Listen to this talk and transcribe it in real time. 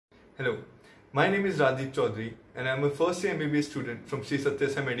Hello, my name is RAJDEEP Chaudhary and I am a first year MBBS student from Shri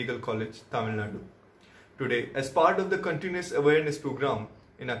Sathya Medical College, Tamil Nadu. Today, as part of the Continuous Awareness program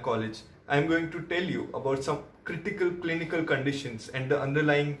in our college, I am going to tell you about some critical clinical conditions and the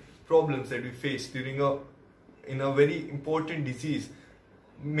underlying problems that we face in a very important disease,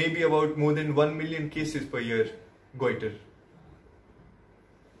 maybe about more than 1 million cases per year, goiter.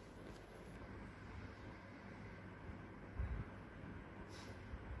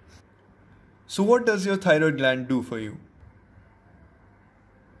 So what does your thyroid gland do for you?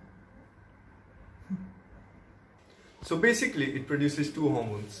 So basically it produces two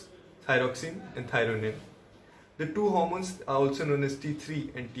hormones, thyroxine and thyronin. The two hormones are also known as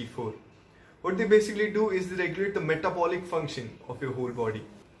T3 and T4. What they basically do is they regulate the metabolic function of your whole body.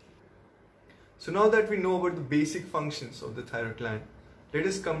 So now that we know about the basic functions of the thyroid gland, let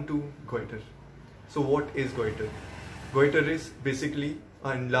us come to goiter. So what is goiter? Goiter is basically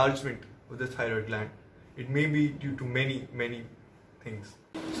an enlargement of the thyroid gland. It may be due to many things.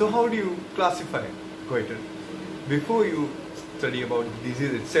 So how do you classify goiter? Before you study about the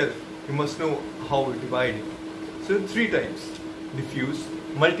disease itself, you must know how we divide it. So there are three types: diffuse,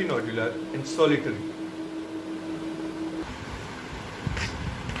 multinodular and solitary.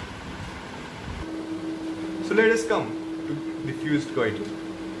 So let us come to diffused goiter.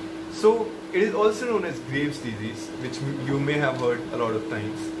 So it is also known as Graves' disease, which you may have heard a lot of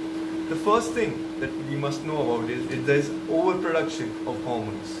times. The first thing that we must know about is there is overproduction of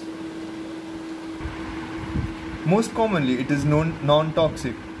hormones. Most commonly it is known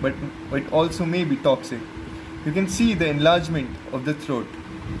non-toxic, but it also may be toxic. You can see the enlargement of the throat.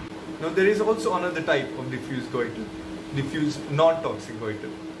 Now there is also another type of diffuse goiter, diffuse non-toxic goiter.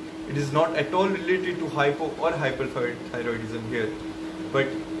 It is not at all related to hypo or hyperthyroidism here, but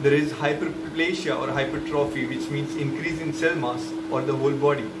there is hyperplasia or hypertrophy, which means increase in cell mass or the whole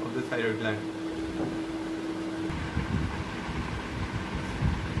body of the thyroid gland.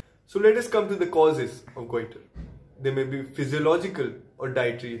 So let us come to the causes of goiter. They may be physiological or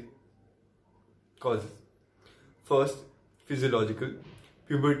dietary causes. First, physiological,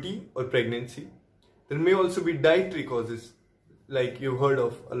 puberty or pregnancy. There may also be dietary causes, like you've heard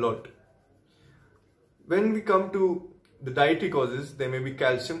of a lot. When we come to the dietary causes, there may be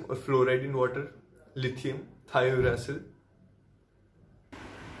calcium or fluoride in water, lithium, thiouracil.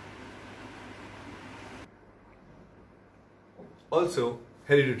 Also,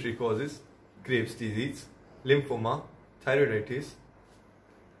 hereditary causes, Graves' disease, lymphoma, thyroiditis.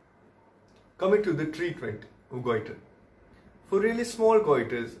 Coming to the treatment of goiter. For really small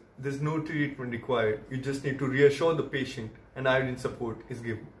goiters, there is no treatment required. You just need to reassure the patient and iodine support is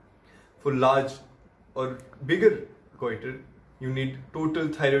given. For large or bigger goiter, you need total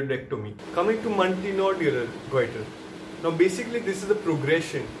thyroidectomy. Coming to multinodular goiter. Now basically this is a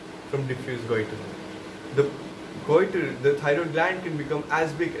progression from diffuse goiter. The thyroid gland can become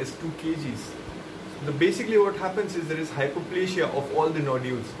as big as 2 kgs. Basically what happens is there is hypoplasia of all the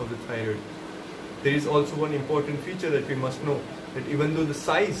nodules of the thyroid. There is also one important feature that we must know, that even though the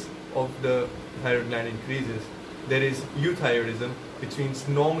size of the thyroid gland increases, there is euthyroidism, which means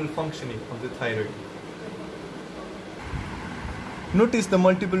normal functioning of the thyroid. Notice the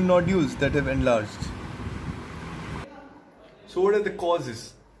multiple nodules that have enlarged. So what are the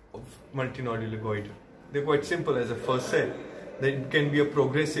causes of multinodular goiter? They're quite simple, as I first said, that it can be a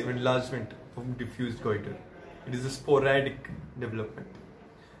progressive enlargement of diffused goiter. It is a sporadic development.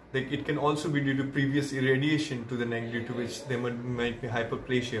 It can also be due to previous irradiation to the neck, due to which there might be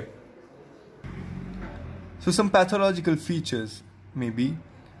hyperplasia. So some pathological features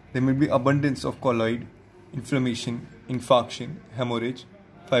there may be abundance of colloid, inflammation, infarction, hemorrhage,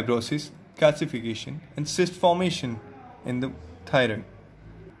 fibrosis, calcification and cyst formation in the thyroid.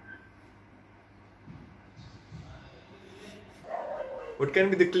 What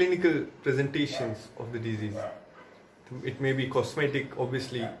can be the clinical presentations of the disease? It may be cosmetic,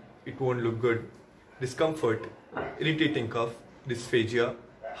 obviously it won't look good. Discomfort, irritating cough, dysphagia,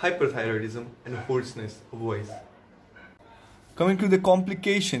 hyperthyroidism and hoarseness of voice. Coming to the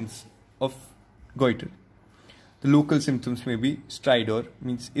complications of goiter. The local symptoms may be stridor,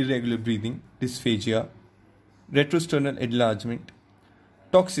 means irregular breathing, dysphagia, retrosternal enlargement,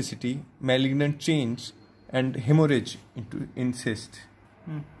 toxicity, malignant change and hemorrhage in cyst.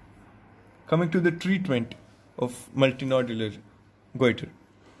 Coming to the treatment of multinodular goiter.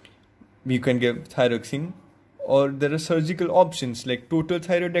 You can give thyroxine, or there are surgical options like total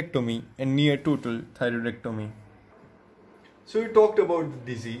thyroidectomy and near total thyroidectomy. So we talked about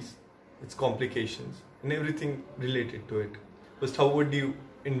the disease, its complications and everything related to it. First, how would you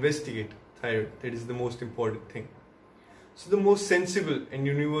investigate thyroid? That is the most important thing. So the most sensible and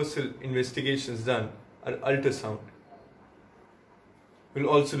universal investigations done are ultrasound. We'll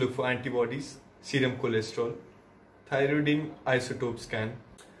also look for antibodies, serum cholesterol, thyroid isotope scan.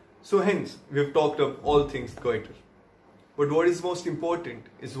 So hence, we've talked of all things goiter. But what is most important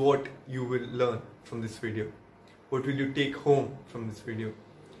is what you will learn from this video. What will you take home from this video?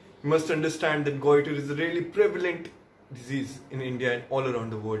 You must understand that goiter is a really prevalent disease in India and all around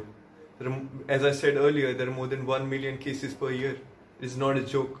the world. As I said earlier, there are more than 1 million cases per year. It is not a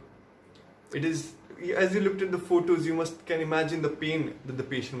joke. It is, as you looked at the photos, you can imagine the pain that the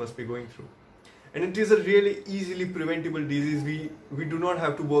patient must be going through. And it is a really easily preventable disease. We do not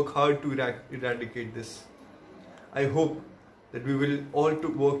have to work hard to eradicate this. I hope that we will all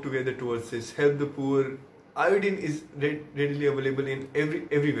work together towards this. Help the poor. Iodine is readily available in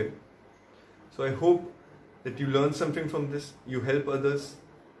everywhere. So I hope that you learn something from this, you help others,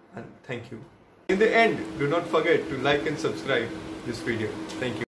 and thank you. In the end, do not forget to like and subscribe this video. Thank you.